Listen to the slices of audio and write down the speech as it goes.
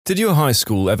Did your high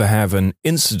school ever have an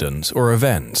incident or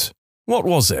event? What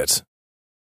was it?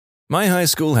 My high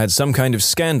school had some kind of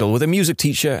scandal with a music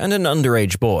teacher and an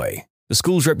underage boy. The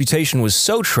school's reputation was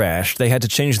so trashed they had to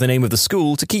change the name of the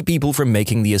school to keep people from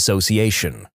making the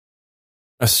association.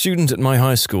 A student at my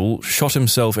high school shot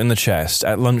himself in the chest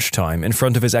at lunchtime in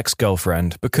front of his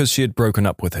ex-girlfriend because she had broken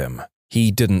up with him. He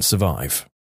didn't survive.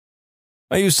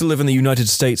 I used to live in the United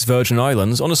States Virgin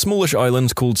Islands on a smallish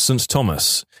island called St.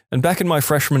 Thomas, and back in my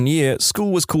freshman year,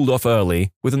 school was called off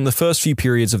early within the first few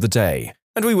periods of the day,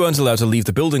 and we weren't allowed to leave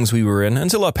the buildings we were in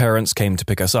until our parents came to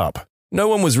pick us up. No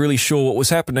one was really sure what was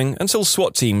happening until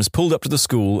SWAT teams pulled up to the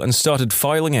school and started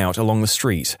filing out along the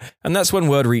street, and that's when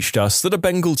word reached us that a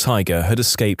Bengal tiger had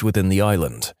escaped within the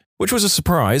island, which was a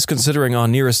surprise considering our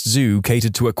nearest zoo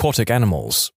catered to aquatic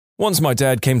animals. Once my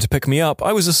dad came to pick me up,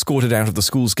 I was escorted out of the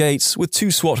school's gates with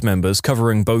 2 SWAT members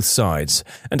covering both sides,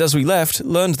 and as we left,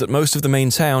 learned that most of the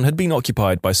main town had been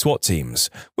occupied by SWAT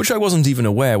teams, which I wasn't even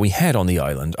aware we had on the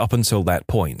island up until that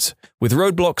point, with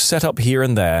roadblocks set up here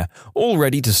and there, all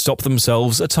ready to stop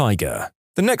themselves a tiger.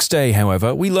 The next day,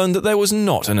 however, we learned that there was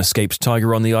not an escaped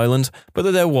tiger on the island, but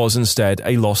that there was instead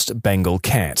a lost Bengal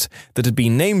cat that had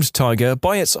been named Tiger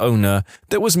by its owner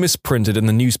that was misprinted in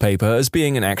the newspaper as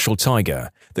being an actual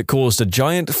tiger that caused a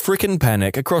giant frickin'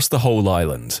 panic across the whole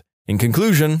island. In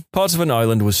conclusion, part of an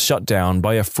island was shut down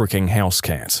by a fricking house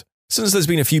cat. Since there's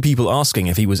been a few people asking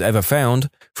if he was ever found,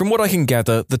 from what I can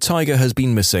gather, the tiger has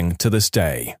been missing to this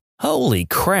day. Holy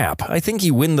crap, I think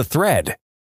you win the thread.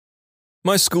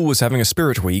 My school was having a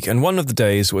spirit week, and one of the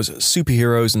days was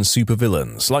superheroes and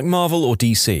supervillains, like Marvel or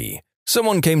DC.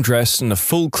 Someone came dressed in a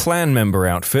full clan member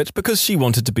outfit because she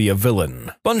wanted to be a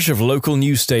villain. Bunch of local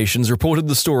news stations reported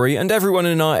the story, and everyone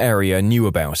in our area knew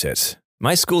about it.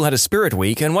 My school had a spirit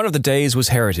week, and one of the days was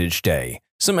Heritage Day.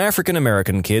 Some African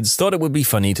American kids thought it would be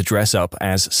funny to dress up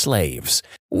as slaves.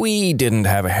 We didn't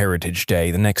have a Heritage Day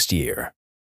the next year.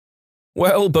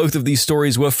 Well, both of these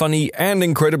stories were funny and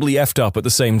incredibly effed up at the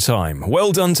same time.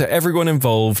 Well done to everyone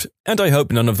involved, and I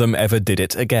hope none of them ever did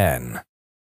it again.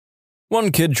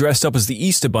 One kid dressed up as the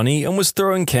Easter Bunny and was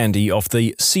throwing candy off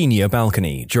the senior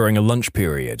balcony during a lunch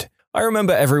period. I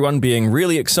remember everyone being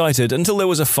really excited until there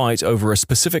was a fight over a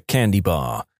specific candy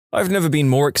bar. I've never been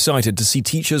more excited to see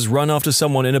teachers run after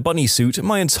someone in a bunny suit in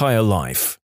my entire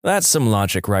life. That's some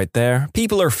logic right there.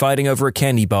 People are fighting over a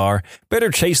candy bar. Better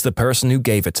chase the person who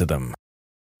gave it to them.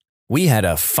 We had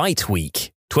a fight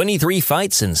week. 23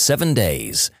 fights in 7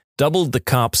 days. Doubled the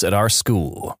cops at our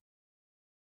school.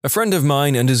 A friend of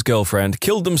mine and his girlfriend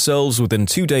killed themselves within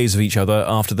 2 days of each other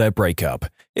after their breakup.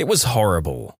 It was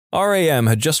horrible. RAM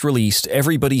had just released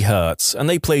Everybody Hurts, and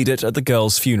they played it at the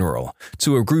girl's funeral,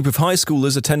 to a group of high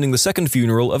schoolers attending the second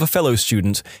funeral of a fellow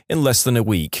student in less than a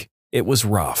week. It was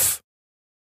rough.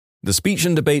 The Speech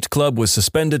and Debate Club was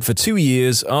suspended for 2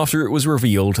 years after it was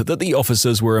revealed that the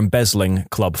officers were embezzling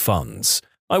club funds.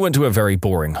 I went to a very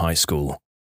boring high school.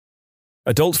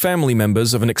 Adult family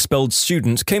members of an expelled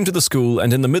student came to the school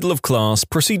and in the middle of class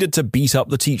proceeded to beat up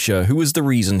the teacher who was the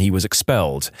reason he was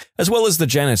expelled, as well as the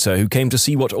janitor who came to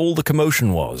see what all the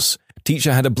commotion was.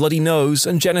 Teacher had a bloody nose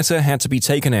and janitor had to be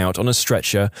taken out on a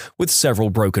stretcher with several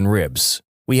broken ribs.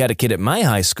 We had a kid at my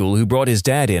high school who brought his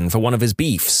dad in for one of his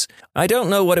beefs. I don't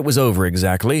know what it was over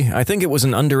exactly. I think it was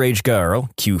an underage girl,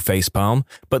 cue facepalm,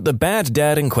 but the bad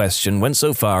dad in question went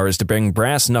so far as to bring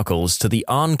brass knuckles to the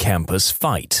on-campus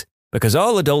fight. Because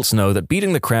all adults know that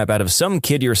beating the crap out of some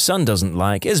kid your son doesn't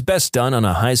like is best done on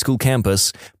a high school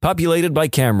campus populated by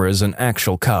cameras and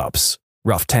actual cops.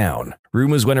 Rough town.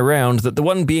 Rumors went around that the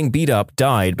one being beat up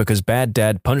died because bad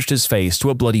dad punched his face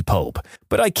to a bloody pulp,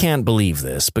 but I can't believe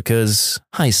this because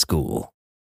high school.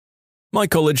 My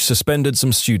college suspended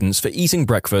some students for eating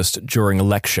breakfast during a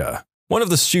lecture. One of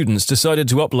the students decided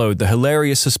to upload the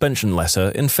hilarious suspension letter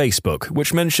in Facebook,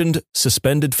 which mentioned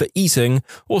suspended for eating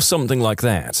or something like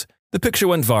that. The picture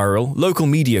went viral, local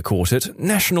media caught it,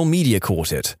 national media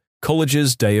caught it.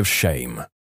 College's day of shame.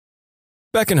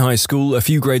 Back in high school, a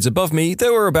few grades above me,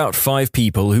 there were about 5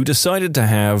 people who decided to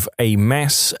have a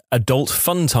mass adult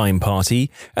fun time party,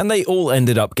 and they all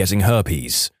ended up getting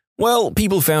herpes. Well,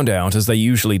 people found out as they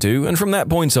usually do, and from that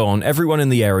point on, everyone in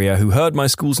the area who heard my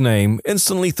school's name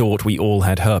instantly thought we all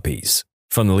had herpes.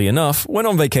 Funnily enough, when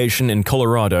on vacation in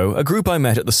Colorado, a group I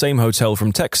met at the same hotel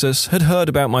from Texas had heard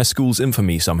about my school's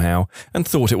infamy somehow and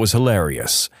thought it was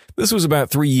hilarious. This was about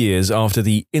 3 years after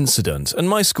the incident, and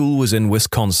my school was in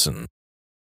Wisconsin.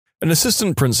 An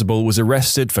assistant principal was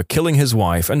arrested for killing his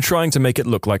wife and trying to make it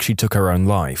look like she took her own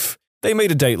life. They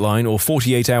made a Dateline or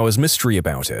 48 Hours mystery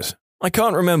about it. I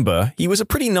can't remember. He was a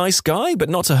pretty nice guy, but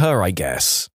not to her, I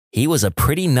guess. He was a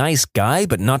pretty nice guy,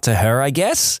 but not to her, I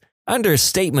guess?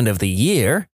 Understatement of the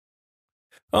year.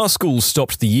 Our school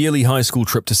stopped the yearly high school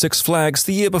trip to Six Flags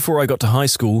the year before I got to high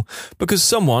school because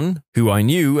someone, who I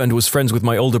knew and was friends with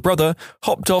my older brother,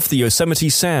 hopped off the Yosemite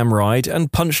Sam ride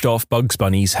and punched off Bugs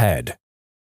Bunny's head.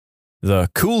 The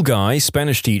cool guy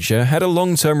Spanish teacher had a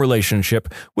long-term relationship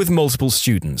with multiple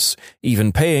students,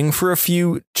 even paying for a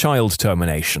few child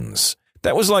terminations.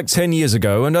 That was like 10 years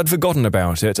ago, and I'd forgotten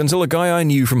about it until a guy I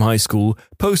knew from high school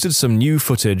posted some new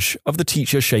footage of the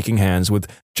teacher shaking hands with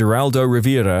Geraldo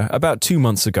Rivera about 2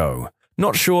 months ago.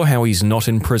 Not sure how he's not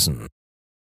in prison.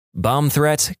 Bomb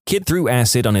threat, kid threw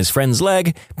acid on his friend's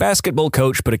leg, basketball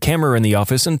coach put a camera in the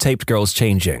office and taped girls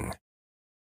changing.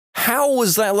 How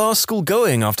was that last school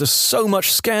going after so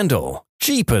much scandal?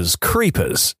 Jeepers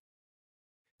creepers.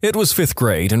 It was 5th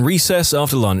grade and recess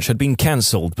after lunch had been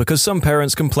cancelled because some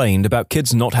parents complained about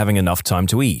kids not having enough time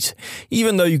to eat,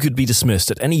 even though you could be dismissed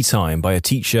at any time by a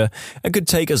teacher and could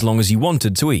take as long as you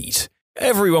wanted to eat.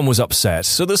 Everyone was upset,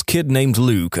 so this kid named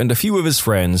Luke and a few of his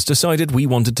friends decided we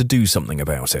wanted to do something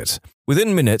about it.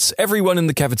 Within minutes, everyone in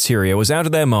the cafeteria was out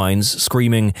of their minds,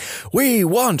 screaming, "We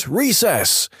want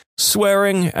recess!"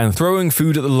 swearing and throwing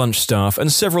food at the lunch staff,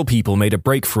 and several people made a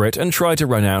break for it and tried to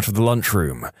run out of the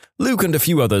lunchroom. Luke and a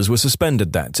few others were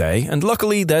suspended that day, and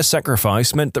luckily their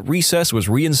sacrifice meant that recess was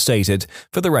reinstated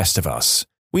for the rest of us.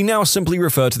 We now simply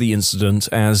refer to the incident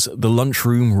as the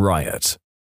lunchroom riot.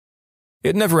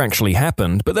 It never actually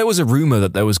happened, but there was a rumor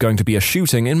that there was going to be a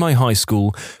shooting in my high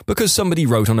school because somebody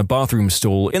wrote on a bathroom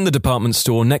stall in the department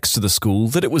store next to the school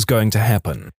that it was going to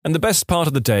happen. And the best part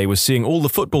of the day was seeing all the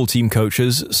football team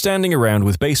coaches standing around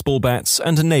with baseball bats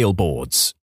and nail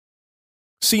boards.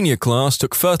 Senior class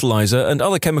took fertilizer and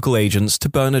other chemical agents to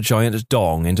burn a giant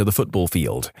dong into the football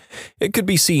field. It could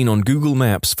be seen on Google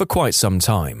Maps for quite some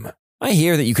time. I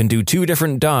hear that you can do 2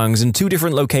 different dongs in 2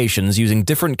 different locations using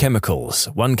different chemicals.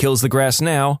 One kills the grass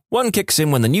now, one kicks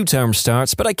in when the new term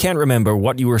starts, but I can't remember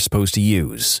what you were supposed to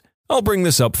use. I'll bring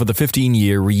this up for the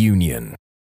 15-year reunion.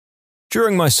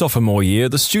 During my sophomore year,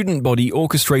 the student body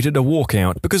orchestrated a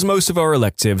walkout because most of our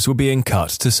electives were being cut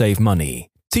to save money.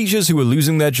 Teachers who were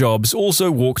losing their jobs also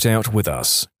walked out with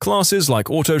us. Classes like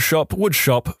auto shop, wood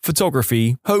shop,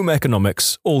 photography, home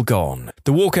economics, all gone.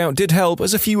 The walkout did help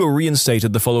as a few were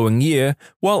reinstated the following year,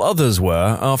 while others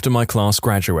were after my class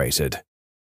graduated.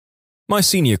 My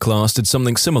senior class did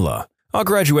something similar. Our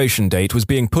graduation date was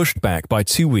being pushed back by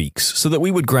 2 weeks so that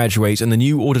we would graduate in the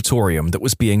new auditorium that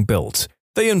was being built.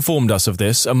 They informed us of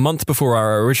this a month before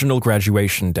our original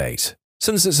graduation date.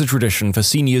 Since it's a tradition for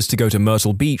seniors to go to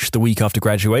Myrtle Beach the week after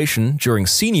graduation, during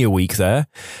senior week there,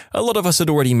 a lot of us had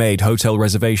already made hotel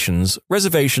reservations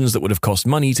that would have cost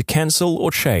money to cancel or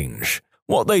change.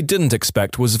 What they didn't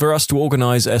expect was for us to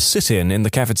organize a sit-in in the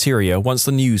cafeteria once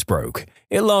the news broke.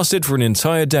 It lasted for an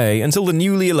entire day until the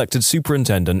newly elected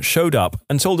superintendent showed up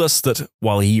and told us that,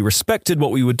 while he respected what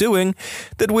we were doing,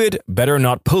 that we'd better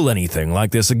not pull anything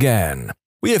like this again.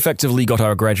 We effectively got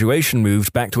our graduation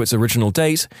moved back to its original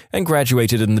date and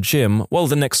graduated in the gym while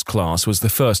the next class was the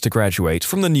first to graduate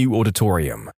from the new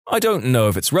auditorium. I don't know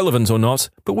if it's relevant or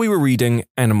not, but we were reading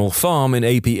Animal Farm in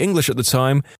AP English at the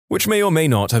time, which may or may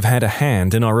not have had a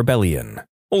hand in our rebellion.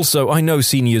 Also, I know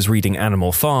seniors reading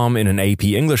Animal Farm in an AP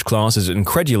English class is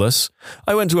incredulous.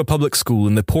 I went to a public school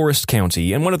in the poorest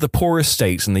county in one of the poorest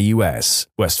states in the US,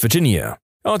 West Virginia.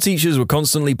 Our teachers were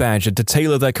constantly badgered to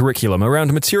tailor their curriculum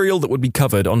around material that would be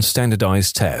covered on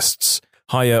standardized tests.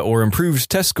 Higher or improved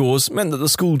test scores meant that the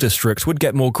school district would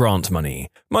get more grant money.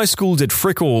 My school did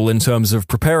frick all in terms of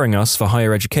preparing us for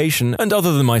higher education, and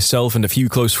other than myself and a few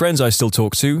close friends I still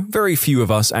talk to, very few of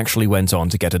us actually went on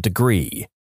to get a degree.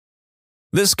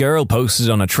 This girl posted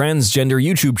on a transgender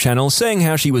YouTube channel saying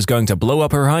how she was going to blow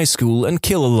up her high school and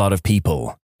kill a lot of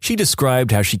people. She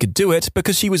described how she could do it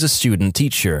because she was a student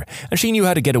teacher, and she knew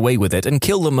how to get away with it and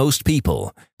kill the most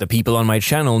people. The people on my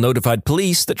channel notified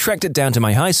police that tracked it down to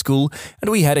my high school, and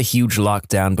we had a huge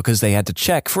lockdown because they had to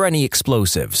check for any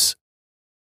explosives.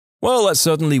 Well, that's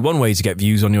certainly one way to get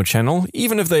views on your channel,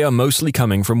 even if they are mostly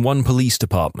coming from one police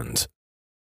department.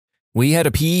 We had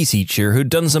a PE teacher who'd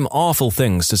done some awful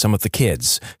things to some of the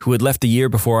kids, who had left the year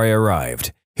before I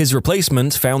arrived. His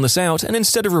replacement found this out, and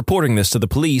instead of reporting this to the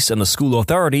police and the school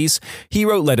authorities, he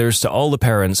wrote letters to all the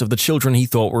parents of the children he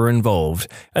thought were involved,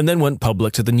 and then went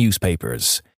public to the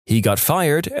newspapers. He got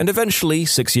fired, and eventually,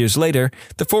 6 years later,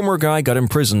 the former guy got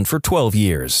imprisoned for 12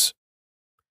 years.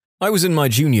 I was in my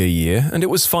junior year, and it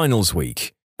was finals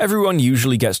week. Everyone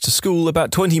usually gets to school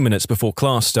about 20 minutes before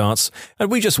class starts,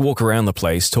 and we just walk around the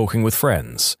place talking with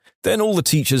friends. Then all the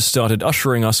teachers started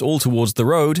ushering us all towards the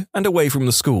road and away from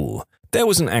the school. There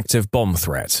was an active bomb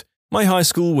threat. My high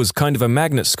school was kind of a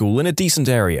magnet school in a decent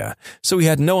area, so we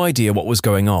had no idea what was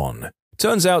going on.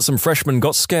 Turns out some freshmen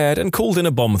got scared and called in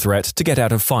a bomb threat to get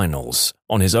out of finals,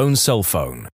 on his own cell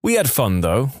phone. We had fun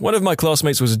though. One of my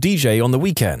classmates was a DJ on the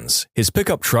weekends. His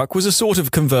pickup truck was a sort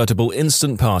of convertible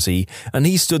instant party, and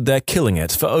he stood there killing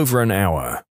it for over an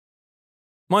hour.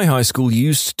 My high school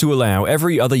used to allow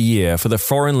every other year for the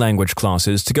foreign language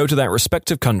classes to go to that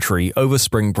respective country over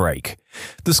spring break.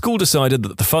 The school decided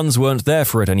that the funds weren't there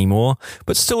for it anymore,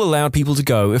 but still allowed people to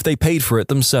go if they paid for it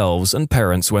themselves and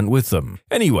parents went with them.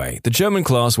 Anyway, the German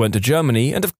class went to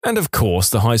Germany, and of course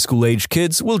the high school-age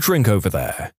kids will drink over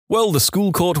there. Well, the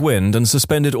school caught wind and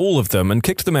suspended all of them and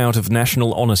kicked them out of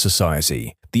National Honor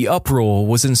Society. The uproar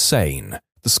was insane.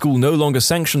 The school no longer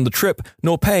sanctioned the trip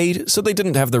nor paid, so they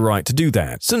didn't have the right to do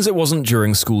that, since it wasn't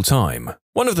during school time.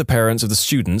 One of the parents of the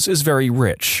students is very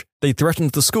rich. They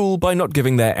threatened the school by not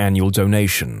giving their annual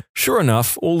donation. Sure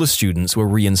enough, all the students were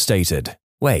reinstated.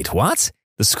 Wait, what?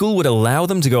 The school would allow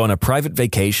them to go on a private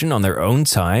vacation on their own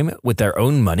time, with their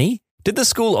own money? Did the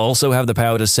school also have the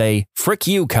power to say, "Frick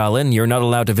you, Colin, you're not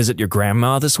allowed to visit your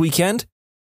grandma this weekend"?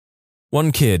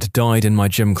 One kid died in my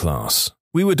gym class.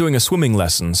 We were doing a swimming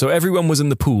lesson, so everyone was in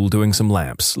the pool doing some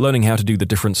laps, learning how to do the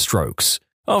different strokes.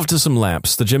 After some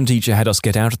laps, the gym teacher had us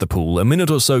get out of the pool. A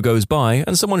minute or so goes by,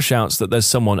 and someone shouts that there's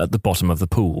someone at the bottom of the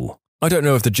pool. I don't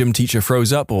know if the gym teacher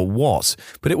froze up or what,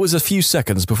 but it was a few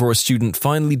seconds before a student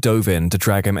finally dove in to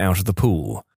drag him out of the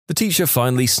pool. The teacher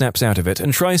finally snaps out of it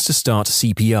and tries to start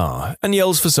CPR, and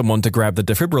yells for someone to grab the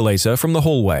defibrillator from the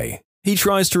hallway. He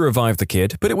tries to revive the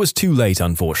kid, but it was too late,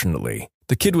 unfortunately.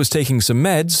 The kid was taking some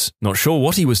meds, not sure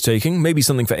what he was taking, maybe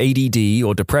something for ADD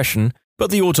or depression, but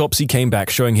the autopsy came back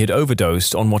showing he'd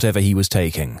overdosed on whatever he was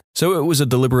taking, so it was a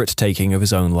deliberate taking of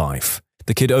his own life.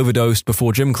 The kid overdosed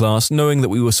before gym class, knowing that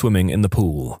we were swimming in the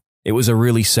pool. It was a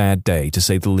really sad day, to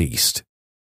say the least.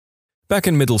 Back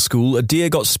in middle school, a deer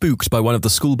got spooked by one of the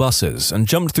school buses and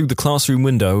jumped through the classroom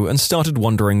window and started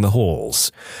wandering the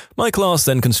halls. My class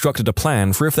then constructed a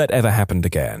plan for if that ever happened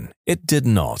again. It did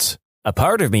not. A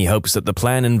part of me hopes that the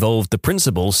plan involved the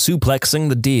principal suplexing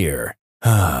the deer.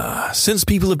 Since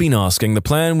people have been asking, the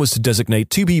plan was to designate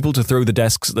two people to throw the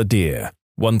desks at the deer.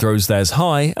 One throws theirs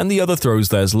high and the other throws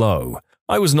theirs low.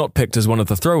 I was not picked as one of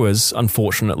the throwers,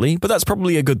 unfortunately, but that's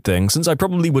probably a good thing since I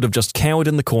probably would have just cowered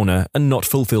in the corner and not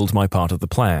fulfilled my part of the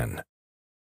plan.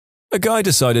 A guy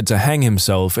decided to hang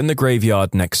himself in the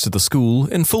graveyard next to the school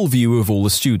in full view of all the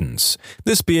students.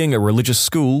 This being a religious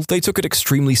school, they took it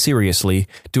extremely seriously,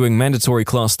 doing mandatory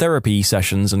class therapy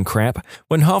sessions and crap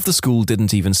when half the school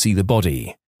didn't even see the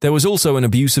body. There was also an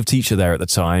abusive teacher there at the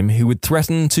time who would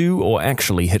threaten to or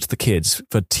actually hit the kids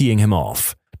for teeing him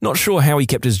off. Not sure how he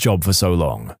kept his job for so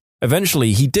long.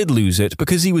 Eventually, he did lose it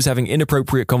because he was having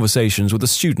inappropriate conversations with a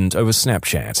student over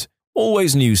Snapchat.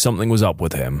 Always knew something was up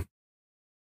with him.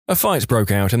 A fight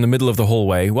broke out in the middle of the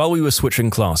hallway while we were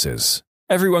switching classes.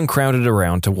 Everyone crowded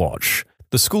around to watch.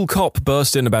 The school cop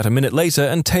burst in about a minute later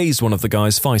and tased one of the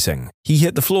guys fighting. He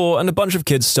hit the floor and a bunch of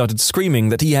kids started screaming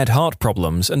that he had heart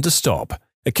problems and to stop.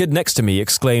 A kid next to me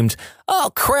exclaimed,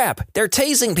 "Oh crap, they're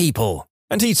tasing people!"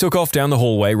 And he took off down the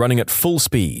hallway running at full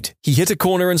speed. He hit a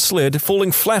corner and slid,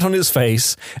 falling flat on his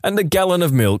face, and a gallon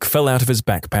of milk fell out of his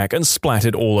backpack and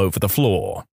splattered all over the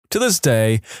floor. To this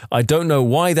day, I don't know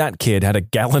why that kid had a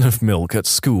gallon of milk at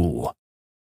school.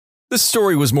 This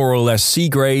story was more or less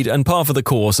C-grade and par for the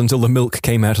course until the milk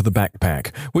came out of the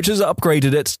backpack, which has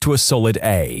upgraded it to a solid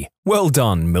A. Well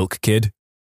done, Milk Kid.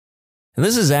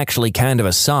 This is actually kind of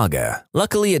a saga.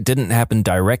 Luckily, it didn't happen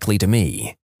directly to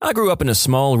me. I grew up in a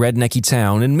small rednecky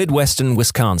town in midwestern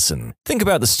Wisconsin. Think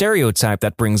about the stereotype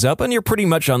that brings up and you're pretty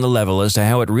much on the level as to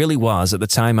how it really was at the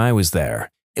time I was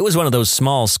there. It was one of those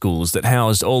small schools that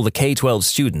housed all the K-12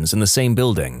 students in the same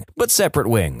building, but separate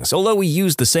wings, although we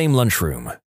used the same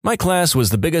lunchroom. My class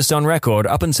was the biggest on record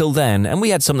up until then, and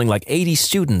we had something like 80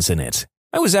 students in it.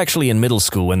 I was actually in middle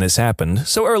school when this happened,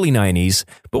 so early 90s,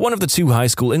 but one of the two high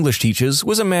school English teachers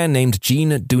was a man named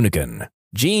Gene Doonigan.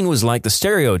 Gene was like the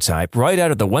stereotype right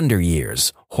out of the Wonder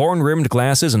Years, horn-rimmed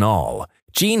glasses and all.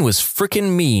 Gene was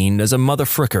frickin' mean as a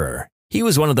motherfricker. He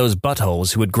was one of those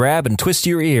buttholes who would grab and twist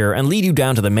your ear and lead you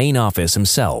down to the main office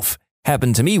himself.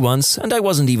 Happened to me once, and I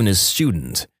wasn't even his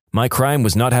student. My crime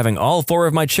was not having all 4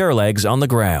 of my chair legs on the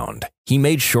ground. He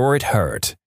made sure it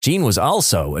hurt. Gene was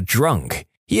also a drunk.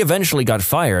 He eventually got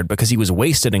fired because he was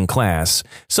wasted in class.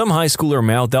 Some high schooler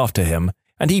mouthed off to him,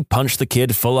 and he punched the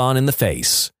kid full on in the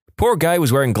face. Poor guy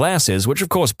was wearing glasses, which of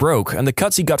course broke, and the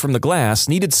cuts he got from the glass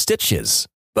needed stitches.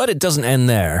 But it doesn't end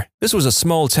there. This was a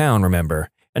small town, remember?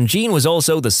 And Gene was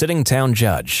also the sitting town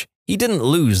judge. He didn't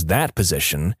lose that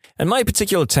position, and my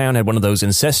particular town had one of those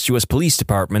incestuous police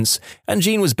departments, and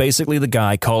Gene was basically the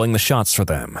guy calling the shots for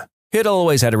them. He had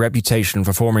always had a reputation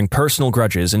for forming personal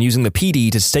grudges and using the PD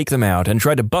to stake them out and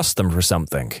try to bust them for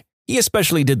something. He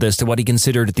especially did this to what he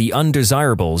considered the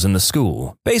undesirables in the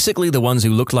school, basically the ones who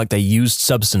looked like they used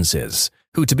substances,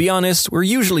 who, to be honest, were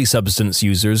usually substance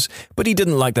users, but he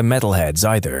didn't like the metalheads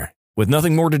either. With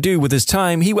nothing more to do with his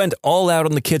time, he went all out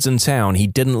on the kids in town he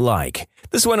didn't like.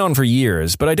 This went on for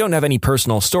years, but I don't have any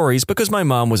personal stories because my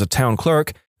mom was a town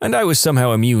clerk and I was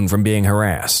somehow immune from being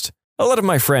harassed. A lot of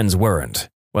my friends weren't.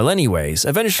 Well, anyways,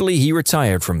 eventually he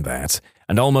retired from that,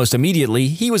 and almost immediately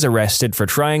he was arrested for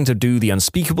trying to do the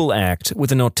unspeakable act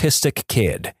with an autistic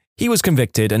kid. He was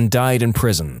convicted and died in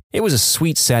prison. It was a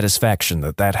sweet satisfaction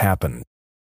that happened.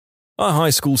 Our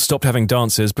high school stopped having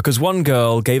dances because one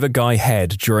girl gave a guy head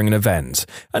during an event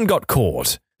and got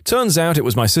caught. Turns out it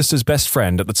was my sister's best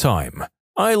friend at the time.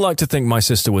 I like to think my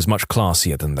sister was much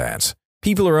classier than that.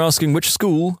 People are asking which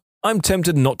school. I'm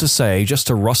tempted not to say just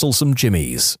to rustle some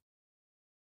jimmies.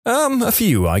 A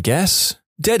few, I guess.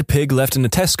 Dead pig left in a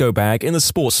Tesco bag in the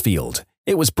sports field.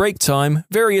 It was break time,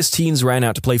 various teens ran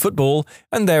out to play football,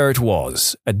 and there it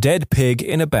was, a dead pig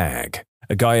in a bag.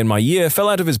 A guy in my year fell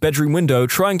out of his bedroom window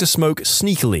trying to smoke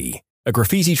sneakily. A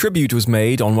graffiti tribute was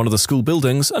made on one of the school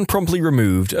buildings and promptly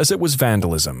removed as it was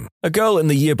vandalism. A girl in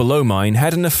the year below mine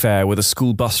had an affair with a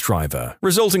school bus driver,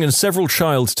 resulting in several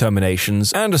child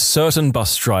terminations and a certain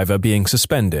bus driver being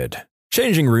suspended.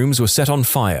 Changing rooms were set on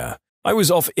fire. I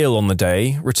was off ill on the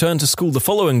day, returned to school the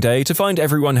following day to find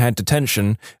everyone had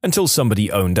detention until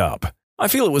somebody owned up. I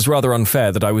feel it was rather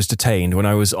unfair that I was detained when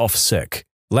I was off sick.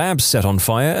 Labs set on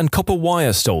fire and copper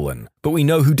wire stolen, but we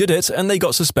know who did it and they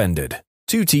got suspended.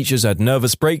 2 teachers had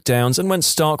nervous breakdowns and went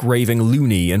stark raving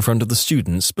loony in front of the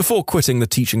students before quitting the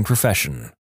teaching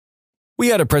profession. We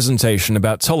had a presentation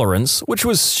about tolerance, which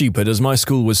was stupid as my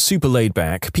school was super laid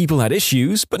back, people had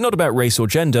issues, but not about race or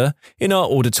gender, in our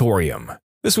auditorium.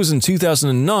 This was in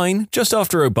 2009, just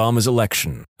after Obama's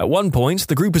election. At one point,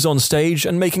 the group is on stage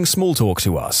and making small talk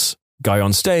to us. Guy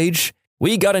on stage,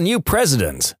 "We got a new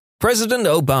president. President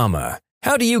Obama.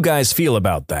 How do you guys feel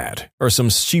about that?" Or some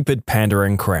stupid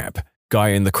pandering crap. Guy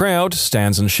in the crowd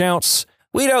stands and shouts,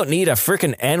 "We don't need a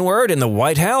frickin' N-word in the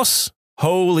White House."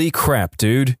 Holy crap,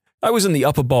 dude. I was in the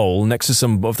upper bowl next to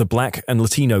some of the black and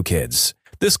Latino kids.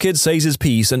 This kid says his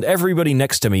piece and everybody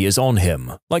next to me is on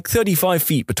him, like 35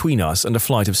 feet between us and a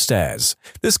flight of stairs.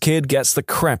 This kid gets the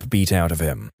crap beat out of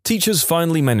him. Teachers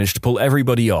finally managed to pull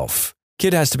everybody off.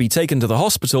 Kid has to be taken to the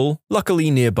hospital, luckily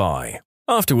nearby.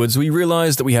 Afterwards, we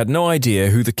realized that we had no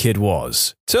idea who the kid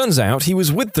was. Turns out he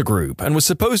was with the group and was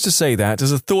supposed to say that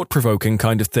as a thought-provoking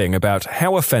kind of thing about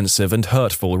how offensive and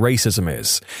hurtful racism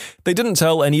is. They didn't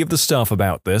tell any of the staff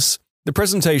about this. The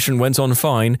presentation went on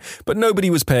fine, but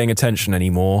nobody was paying attention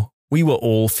anymore. We were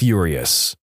all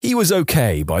furious. He was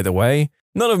okay, by the way.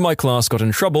 None of my class got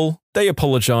in trouble. They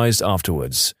apologized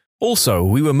afterwards. Also,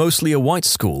 we were mostly a white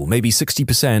school, maybe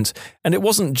 60%, and it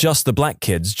wasn't just the black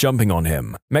kids jumping on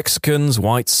him. Mexicans,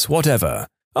 whites, whatever.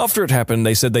 After it happened,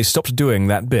 they said they stopped doing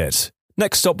that bit.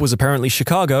 Next stop was apparently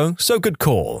Chicago, so good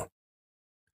call.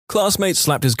 Classmate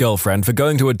slapped his girlfriend for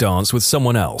going to a dance with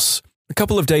someone else. A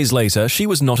couple of days later, she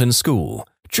was not in school.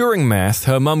 During math,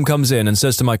 her mum comes in and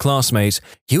says to my classmate,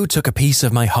 "You took a piece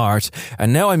of my heart,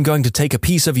 and now I'm going to take a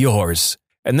piece of yours."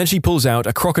 And then she pulls out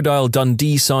a Crocodile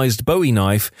Dundee-sized Bowie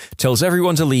knife, tells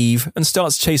everyone to leave, and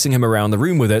starts chasing him around the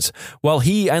room with it, while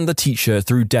he and the teacher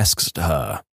threw desks at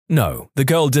her. No, the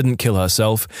girl didn't kill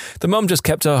herself. The mum just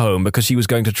kept her home because she was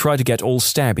going to try to get all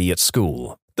stabby at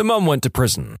school. The mum went to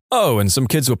prison. Oh, and some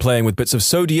kids were playing with bits of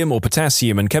sodium or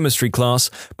potassium in chemistry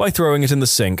class by throwing it in the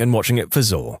sink and watching it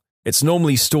fizzle. It's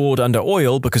normally stored under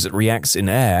oil because it reacts in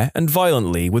air and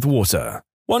violently with water.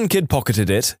 One kid pocketed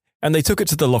it, and they took it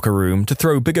to the locker room to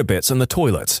throw bigger bits in the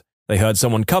toilet. They heard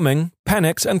someone coming,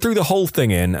 panicked, and threw the whole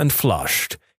thing in and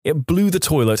flushed. It blew the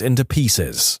toilet into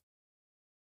pieces.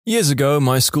 Years ago,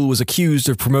 my school was accused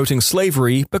of promoting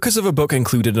slavery because of a book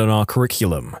included in our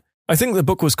curriculum. I think the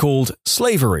book was called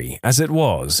Slavery, as it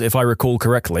was, if I recall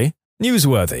correctly.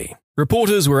 Newsworthy.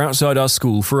 Reporters were outside our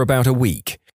school for about a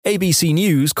week. ABC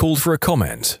News called for a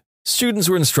comment. Students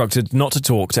were instructed not to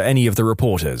talk to any of the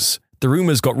reporters. The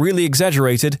rumors got really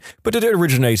exaggerated, but it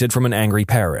originated from an angry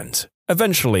parent.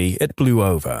 Eventually, it blew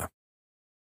over.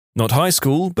 Not high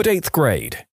school, but 8th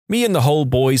grade. Me and the whole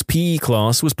boys' PE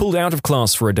class was pulled out of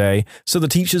class for a day so the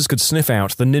teachers could sniff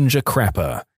out the ninja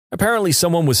crapper. Apparently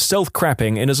someone was stealth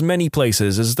crapping in as many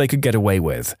places as they could get away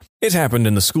with. It happened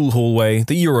in the school hallway,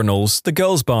 the urinals, the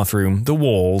girls' bathroom, the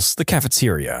walls, the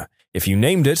cafeteria. If you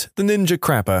named it, the ninja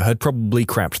crapper had probably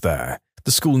crapped there.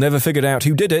 The school never figured out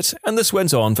who did it, and this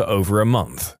went on for over a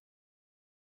month.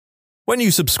 When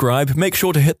you subscribe, make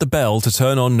sure to hit the bell to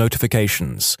turn on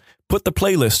notifications. Put the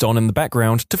playlist on in the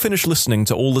background to finish listening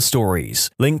to all the stories,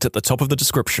 linked at the top of the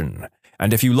description.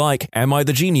 And if you like Am I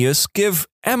the Genius, give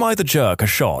Am I the Jerk a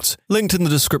shot, linked in the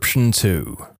description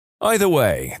too. Either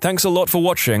way, thanks a lot for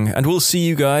watching, and we'll see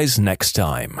you guys next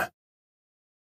time.